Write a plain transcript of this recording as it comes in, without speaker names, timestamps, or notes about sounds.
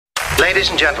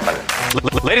Ladies and gentlemen.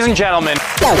 Ladies and gentlemen.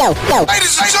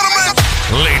 Ladies and gentlemen.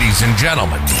 Ladies and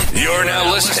gentlemen, you're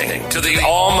now listening to the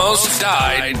Almost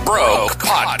Died Broke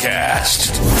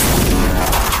podcast.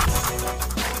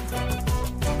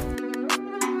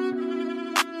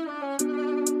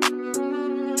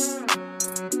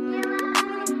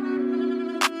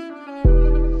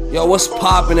 Yo, what's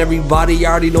poppin', everybody? You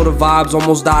already know the vibes.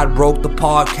 Almost Died Broke, the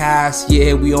podcast.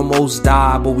 Yeah, we almost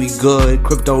died, but we good.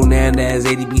 Crypto Nandez,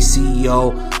 ADB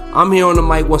CEO. I'm here on the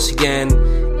mic once again,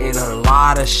 and a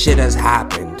lot of shit has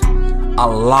happened.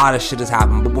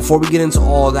 But before we get into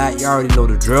all that, you already know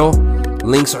the drill.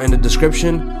 Links are in the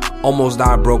description.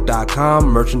 AlmostDiedBroke.com.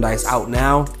 Merchandise out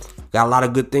now. Got a lot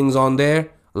of good things on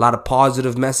there. A lot of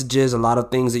positive messages. A lot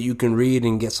of things that you can read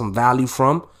and get some value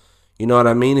from. You know what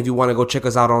I mean? If you want to go check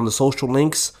us out on the social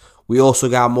links, we also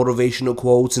got motivational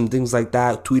quotes and things like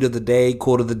that. Tweet of the day,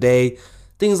 quote of the day,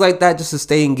 things like that, just to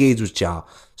stay engaged with y'all.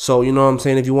 So, you know what I'm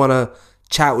saying? If you want to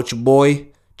chat with your boy,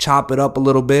 chop it up a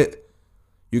little bit,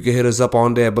 you can hit us up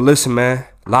on there. But listen, man,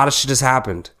 a lot of shit has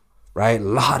happened, right? A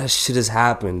lot of shit has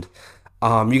happened.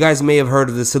 You guys may have heard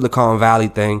of the Silicon Valley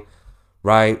thing,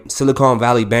 right? Silicon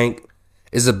Valley Bank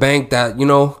is a bank that, you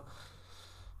know,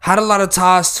 had a lot of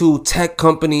ties to tech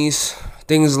companies,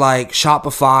 things like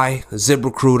Shopify,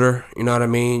 ZipRecruiter, you know what I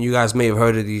mean? You guys may have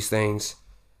heard of these things.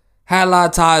 Had a lot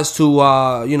of ties to,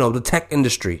 the tech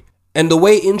industry. And the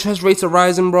way interest rates are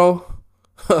rising, bro,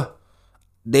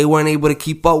 they weren't able to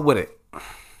keep up with it.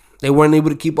 They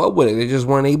just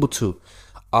weren't able to.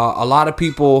 A lot of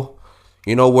people,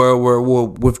 you know, were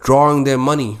withdrawing their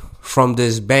money from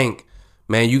this bank.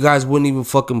 Man, you guys wouldn't even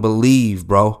fucking believe,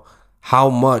 bro,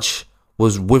 how much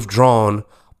was withdrawn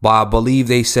by, I believe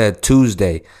they said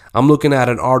Tuesday. I'm looking at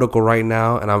an article right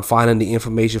now and I'm finding the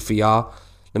information for y'all.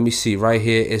 Let me see right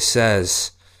here. It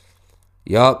says,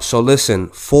 so listen,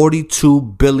 42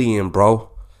 billion,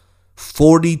 bro.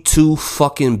 42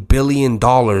 fucking billion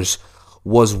dollars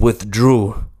was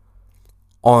withdrew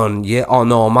on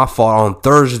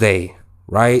Thursday,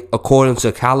 right? According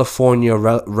to California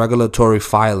regulatory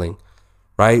filing,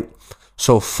 right?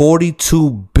 So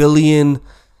 42 billion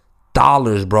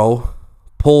dollars, bro,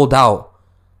 pulled out.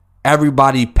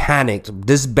 Everybody panicked.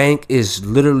 This bank is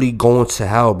literally going to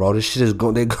hell, bro. This shit is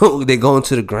they're going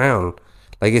to the ground.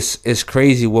 Like it's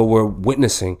crazy what we're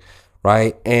witnessing,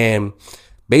 right? And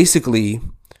basically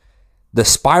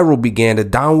the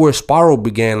downward spiral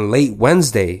began late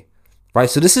Wednesday, right?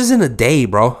 So this isn't a day,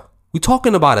 bro. We're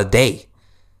talking about a day.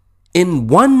 In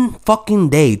one fucking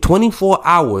day, 24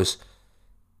 hours,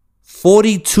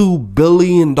 $42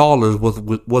 billion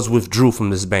was withdrew from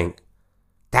this bank.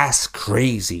 That's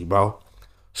crazy, bro.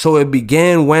 So it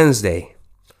began Wednesday,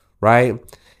 right?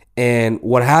 And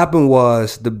what happened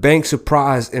was the bank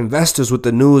surprised investors with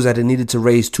the news that it needed to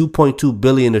raise $2.2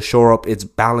 billion to shore up its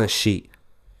balance sheet.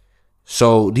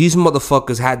 So these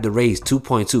motherfuckers had to raise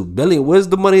 $2.2 billion. Where's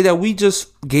the money that we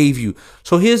just gave you?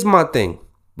 So here's my thing,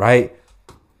 right?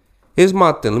 Let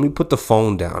me put the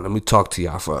phone down. Let me talk to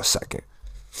y'all for a second.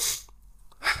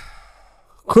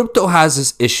 Crypto has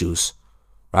its issues,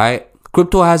 right?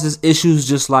 Crypto has its issues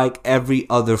just like every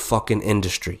other fucking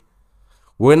industry.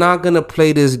 We're not going to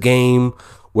play this game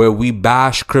where we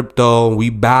bash crypto, we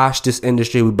bash this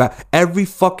industry, every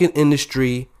fucking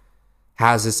industry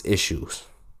has its issues,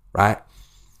 right?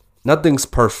 Nothing's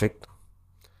perfect.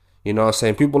 You know what I'm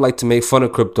saying? People like to make fun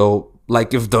of crypto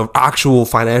like if the actual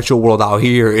financial world out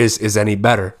here is any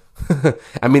better.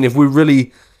 I mean, if we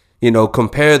really,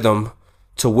 compare them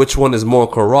to which one is more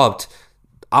corrupt,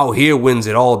 out here wins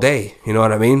it all day. You know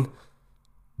what I mean?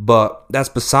 But that's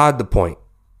beside the point.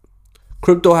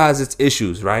 Crypto has its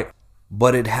issues, right?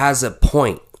 But it has a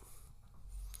point.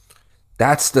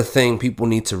 That's the thing people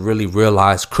need to really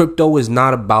realize. Crypto is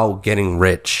not about getting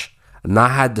rich. And I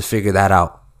had to figure that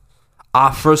out.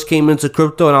 I first came into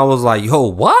crypto and I was like, yo,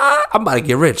 what? I'm about to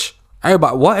get rich.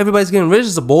 Everybody's getting rich?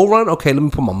 It's a bull run? Okay, let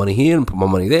me put my money here and put my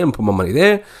money there and put my money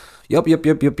there. Yup.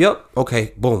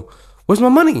 Okay, boom. Where's my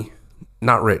money?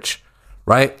 Not rich,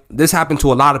 right? This happened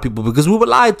to a lot of people because we were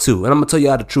lied to. And I'm going to tell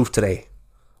you the truth today.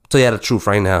 I'll tell you the truth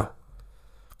right now.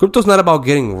 Crypto's not about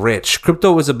getting rich.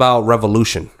 Crypto is about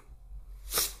revolution.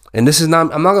 And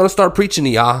I'm not going to start preaching to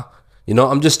y'all.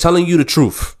 I'm just telling you the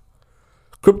truth.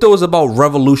 Crypto is about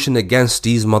revolution against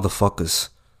these motherfuckers.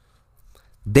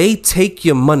 They take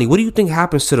your money. What do you think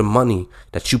happens to the money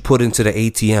that you put into the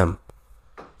ATM?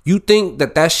 You think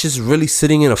that shit's really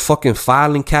sitting in a fucking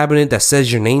filing cabinet that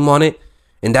says your name on it?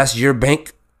 And that's your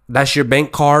bank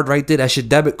card right there? That's your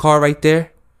debit card right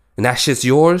there? And that shit's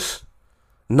yours?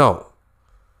 No.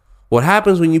 What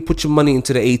happens when you put your money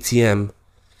into the ATM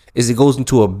is it goes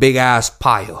into a big ass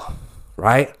pile,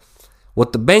 right?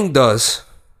 What the bank does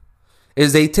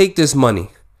is they take this money,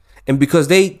 and because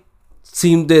they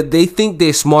think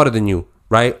they're smarter than you,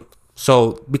 right?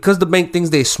 So because the bank thinks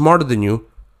they're smarter than you,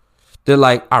 they're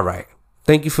like, all right,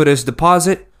 thank you for this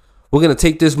deposit. We're gonna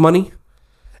take this money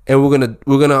and we're gonna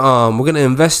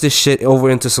invest this shit over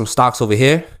into some stocks over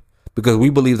here, because we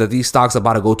believe that these stocks are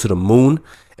about to go to the moon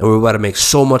and we're about to make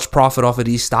so much profit off of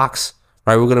these stocks,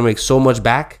 right? We're gonna make so much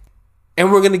back,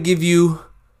 and we're gonna give you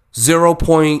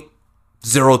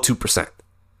 0.02%.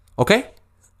 Okay?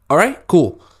 All right,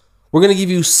 cool. We're going to give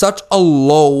you such a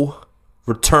low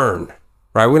return,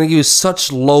 right? We're going to give you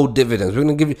such low dividends. We're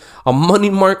going to give you a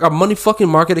money fucking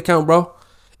market account, bro,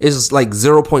 is like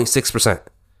 0.6%.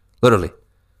 Literally.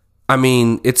 I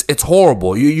mean, it's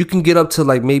horrible. You can get up to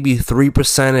like maybe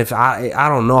 3%. If I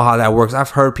don't know how that works.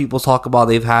 I've heard people talk about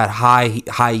they've had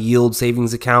high yield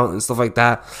savings account and stuff like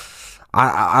that.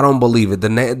 I don't believe it.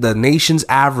 The nation's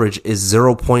average is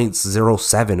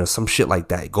 0.07 or some shit like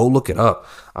that. Go look it up.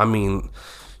 I mean,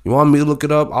 you want me to look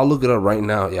it up? I'll look it up right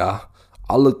now, y'all.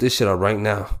 I'll look this shit up right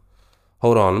now.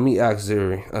 Hold on. Let me ask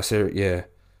Siri. Siri, yeah.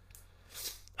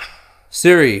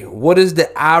 Siri, what is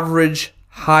the average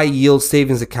high yield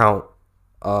savings account?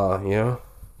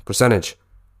 Percentage.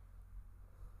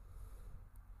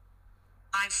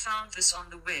 I found this on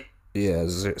the web. Yeah,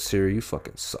 Siri, you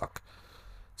fucking suck.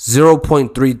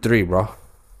 0.33, bro.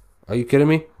 Are you kidding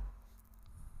me?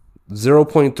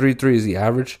 0.33 is the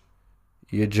average?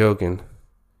 You're joking.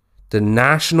 The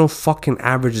national fucking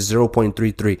average is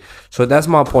 0.33. So that's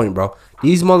my point, bro.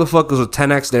 These motherfuckers will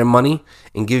 10x their money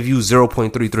and give you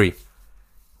 0.33.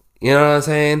 You know what I'm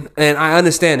saying? And I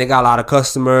understand they got a lot of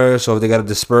customers, so if they got to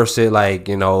disperse it, like,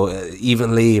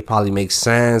 evenly, it probably makes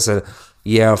sense. And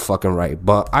yeah, fucking right.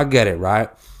 But I get it,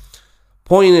 right?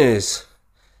 Point is,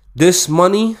 this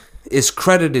money is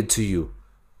credited to you.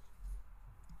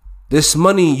 This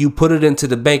money, you put it into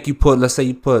the bank. Let's say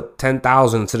you put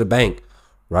 10,000 into the bank,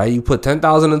 right? You put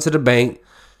 10,000 into the bank.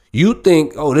 You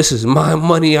think, oh, this is my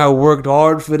money. I worked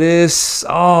hard for this.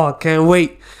 Oh, I can't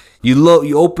wait.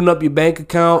 You open up your bank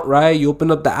account, right? You open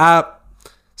up the app.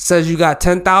 Says you got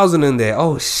 10,000 in there.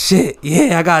 Oh shit.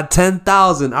 Yeah, I got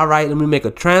 10,000. All right, let me make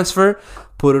a transfer.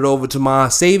 Put it over to my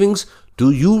savings.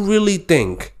 Do you really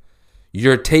think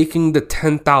you're taking the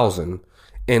 10,000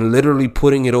 and literally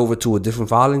putting it over to a different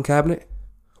filing cabinet?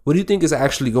 What do you think is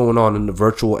actually going on in the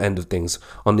virtual end of things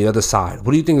on the other side?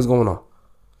 What do you think is going on?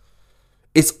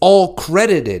 It's all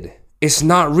credited. It's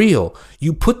not real.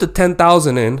 You put the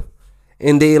 10,000 in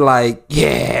and they like,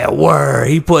 yeah, word,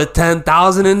 he put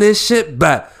 10,000 in this shit,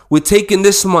 but we're taking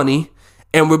this money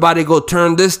and we're about to go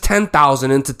turn this 10,000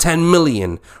 into 10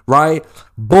 million, right?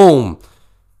 Boom.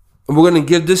 And we're going to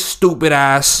give this stupid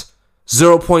ass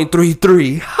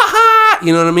 0.33.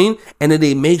 You know what I mean? And then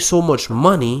they make so much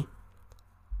money,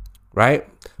 right?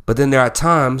 But then there are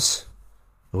times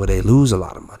where they lose a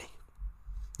lot of money.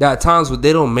 There are times where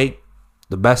they don't make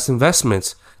the best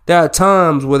investments. There are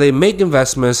times where they make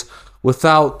investments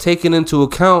without taking into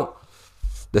account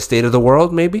the state of the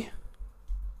world, maybe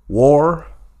war,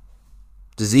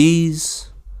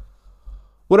 disease,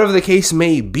 whatever the case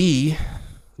may be.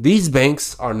 These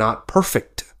banks are not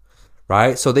perfect.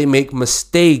 Right? So they make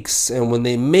mistakes. And when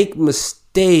they make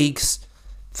mistakes,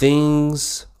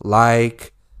 things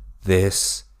like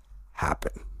this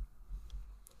happen.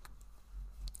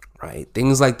 Right?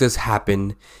 Things like this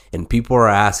happen. And people are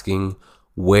asking,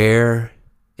 where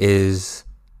is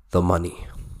the money?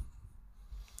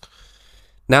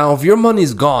 Now, if your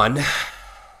money's gone,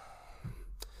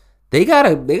 they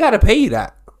gotta pay you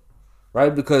that.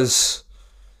 Right? Because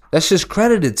that's just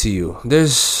credited to you.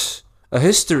 There's a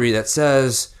history that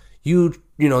says you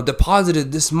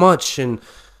deposited this much and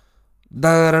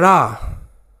da da da.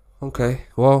 Okay,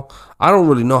 well, I don't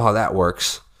really know how that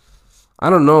works. I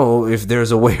don't know if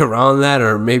there's a way around that,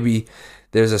 or maybe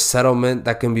there's a settlement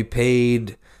that can be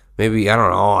paid. Maybe, I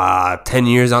don't know, 10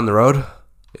 years on the road.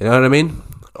 You know what I mean?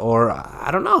 Or I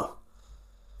don't know.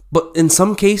 But in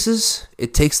some cases,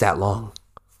 it takes that long.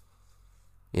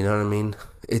 You know what I mean?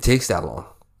 It takes that long.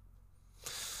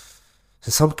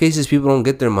 In some cases, people don't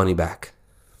get their money back.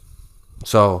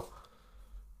 So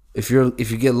if you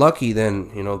get lucky, then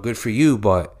good for you.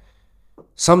 But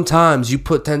sometimes you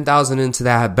put 10,000 into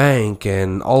that bank,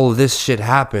 and all of this shit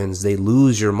happens. They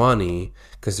lose your money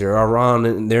because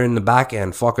they're in the back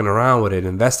end fucking around with it,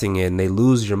 investing it, and they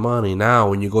lose your money. Now,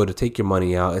 when you go to take your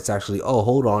money out, it's actually, oh,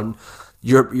 hold on,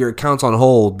 your account's on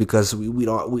hold because we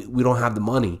don't have the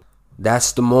money.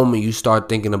 That's the moment you start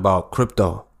thinking about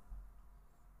crypto.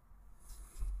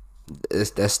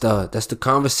 That's the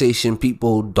conversation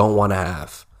people don't want to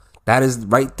have. That is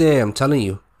right there. I'm telling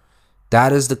you,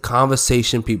 That is the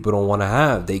conversation people don't want to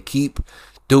have. They keep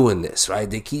doing this, right?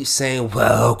 They keep saying,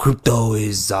 well, crypto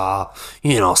is,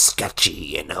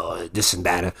 sketchy and this and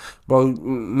that. Bro,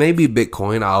 maybe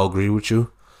Bitcoin, I'll agree with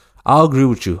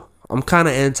you. I'm kind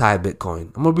of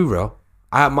anti-Bitcoin. I'm going to be real.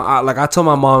 I tell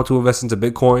my mom to invest into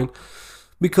Bitcoin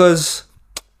because,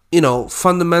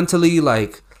 fundamentally,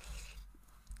 like,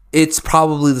 it's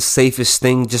probably the safest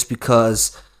thing just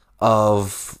because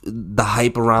of the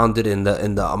hype around it and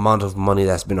the amount of money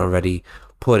that's been already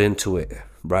put into it,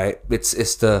 right?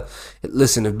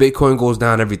 Listen, if Bitcoin goes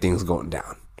down, everything's going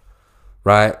down,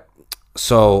 right?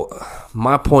 So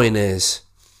my point is,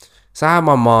 so I have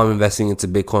my mom investing into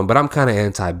Bitcoin, but I'm kind of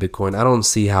anti-Bitcoin. I don't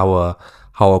see how a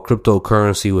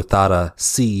cryptocurrency without a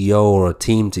CEO or a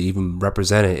team to even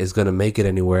represent it is going to make it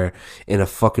anywhere in a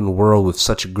fucking world with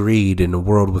such greed, in a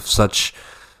world with such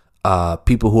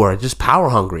people who are just power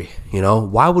hungry.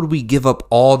 Why would we give up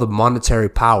all the monetary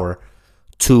power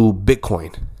to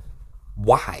Bitcoin?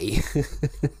 Why?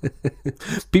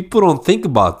 People don't think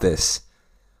about this.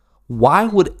 Why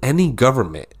would any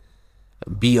government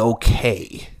be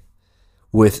okay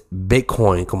with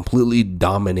Bitcoin completely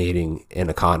dominating an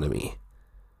economy?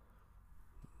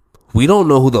 We don't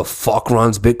know who the fuck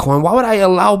runs Bitcoin. Why would I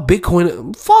allow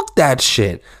Bitcoin? Fuck that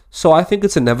shit. So I think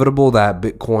it's inevitable that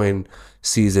Bitcoin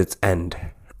sees its end,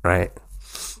 right?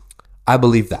 I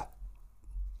believe that.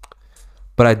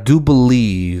 But I do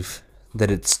believe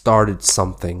that it started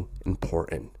something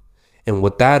important. And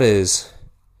what that is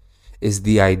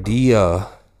the idea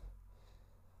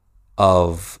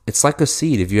of, it's like a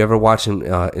seed. If you ever watch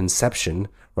Inception,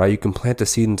 right, you can plant a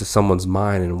seed into someone's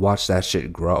mind and watch that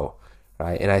shit grow,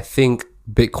 right? And I think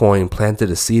Bitcoin planted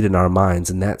a seed in our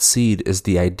minds, and that seed is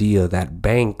the idea that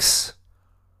banks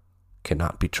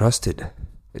cannot be trusted.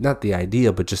 Not the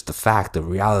idea, but just the fact of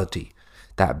reality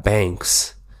that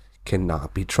banks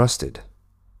cannot be trusted,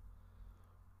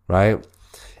 right?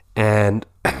 And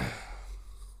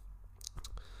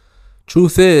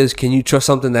truth is, can you trust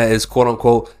something that is quote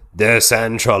unquote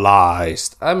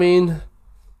decentralized? I mean,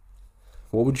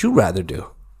 what would you rather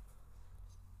do?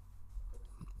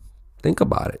 Think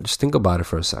about it. Just think about it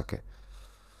for a second.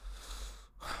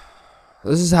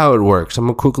 This is how it works. I'm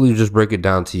going to quickly just break it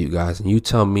down to you guys, and you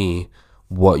tell me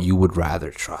what you would rather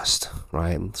trust,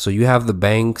 right? So you have the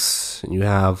banks, and you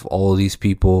have all of these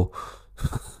people.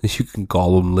 You can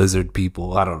call them lizard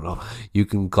people. I don't know. You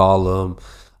can call them,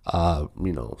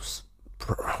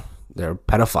 they're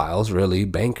pedophiles, really,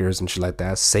 bankers and shit like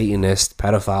that. Satanists,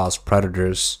 pedophiles,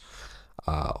 predators,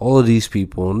 all of these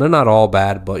people. And they're not all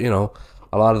bad, but,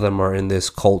 a lot of them are in this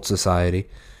cult society.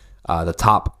 The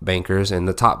top bankers, and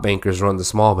the top bankers run the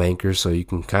small bankers, so you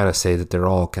can kind of say that they're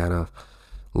all kind of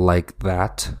like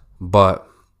that. But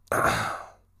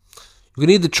you can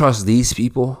either trust these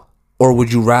people, or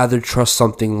would you rather trust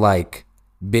something like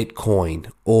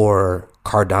Bitcoin or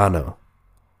Cardano,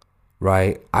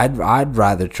 right? I'd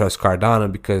rather trust Cardano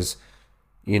because,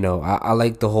 I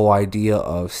like the whole idea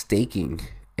of staking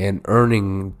and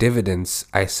earning dividends.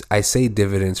 I say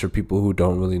dividends for people who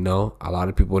don't really know. A lot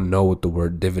of people know what the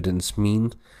word dividends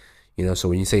mean. So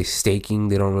when you say staking,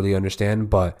 they don't really understand,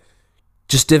 but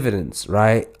just dividends,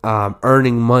 right?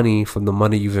 Earning money from the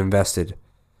money you've invested.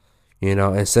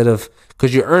 Instead of,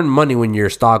 because you earn money when your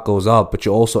stock goes up, but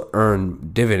you also earn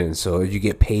dividends. So you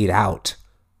get paid out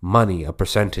money, a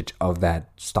percentage of that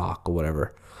stock or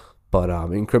whatever. But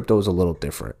in crypto is a little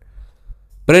different.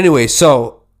 But anyway,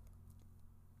 so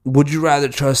would you rather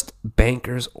trust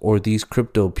bankers or these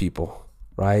crypto people,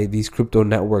 right? These crypto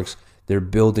networks, they're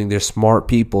smart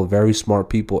people, very smart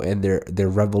people, and they're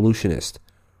revolutionists,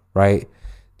 right?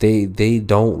 They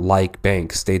don't like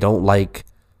banks. They don't like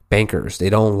bankers. They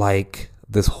don't like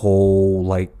this whole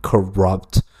like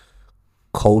corrupt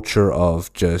culture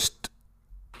of just,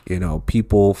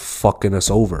 people fucking us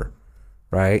over,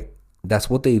 right? That's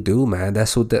what they do, man.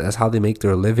 That's how they make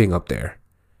their living up there.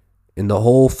 In the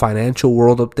whole financial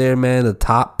world up there, man, the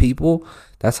top people,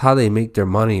 that's how they make their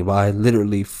money, by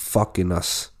literally fucking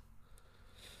us.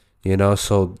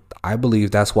 So I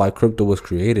believe that's why crypto was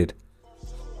created.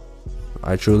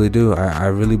 I truly do. I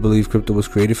really believe crypto was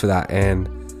created for that. And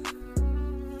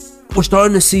we're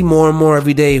starting to see more and more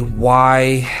every day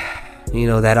why,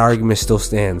 that argument still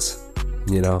stands.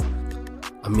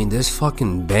 This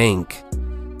fucking bank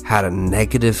had a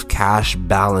negative cash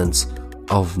balance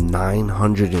of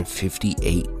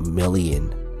 $958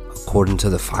 million, according to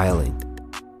the filing.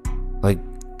 Like,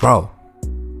 bro,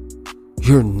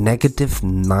 you're negative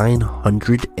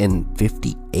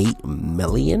 $958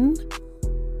 million?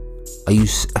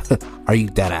 Are you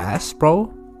dead ass,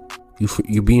 bro?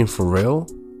 You being for real?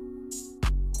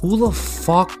 Who the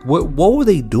fuck? What were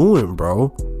they doing,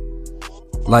 bro?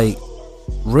 Like,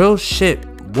 real shit.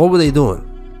 What were they doing?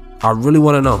 I really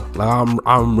want to know. Like,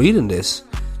 I'm reading this.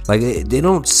 Like, they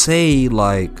don't say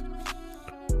like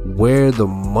where the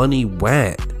money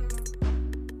went.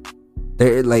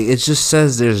 They like, it just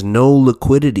says there's no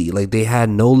liquidity. Like, they had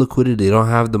no liquidity. They don't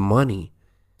have the money.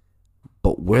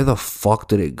 But where the fuck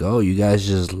did it go? You guys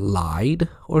just lied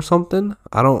or something?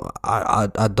 I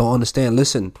don't understand.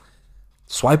 Listen,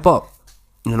 swipe up.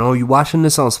 You know, you watching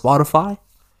this on Spotify?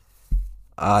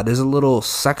 There's a little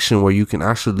section where you can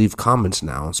actually leave comments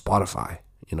now on Spotify.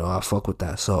 You know, I fuck with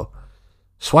that. So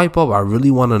swipe up. I really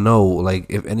want to know, like,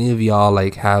 if any of y'all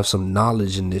like have some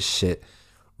knowledge in this shit,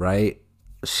 right?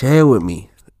 Share with me,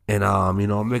 and you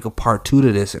know, I'll make a part 2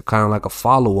 to this, kind of like a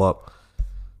follow up,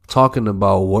 talking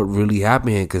about what really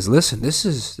happened here. Cause listen, this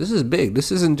is big.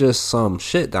 This isn't just some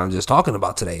shit that I'm just talking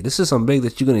about today. This is something big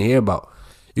that you're gonna hear about.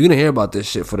 You're gonna hear about this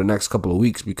shit for the next couple of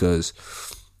weeks, because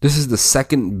this is the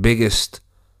second biggest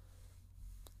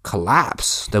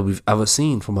collapse that we've ever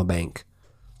seen from a bank,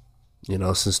 you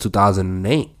know, since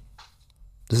 2008.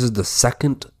 This is the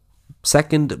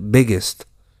second biggest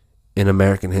in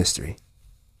American history.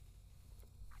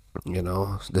 You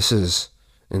know, this is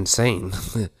insane.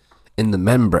 In the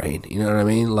membrane, you know what I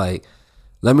mean? Like,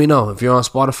 let me know if you're on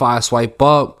Spotify. Swipe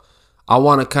up. I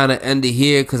want to kind of end it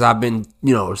here because I've been,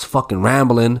 you know, just fucking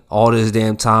rambling all this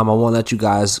damn time. I want to let you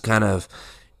guys kind of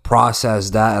process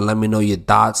that and let me know your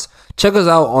thoughts. Check us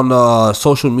out on the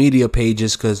social media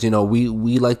pages, because, you know,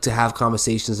 we like to have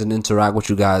conversations and interact with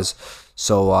you guys.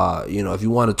 So, you know, if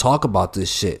you want to talk about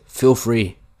this shit, feel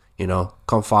free, you know,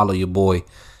 come follow your boy.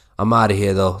 I'm out of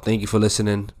here, though. Thank you for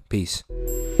listening. Peace.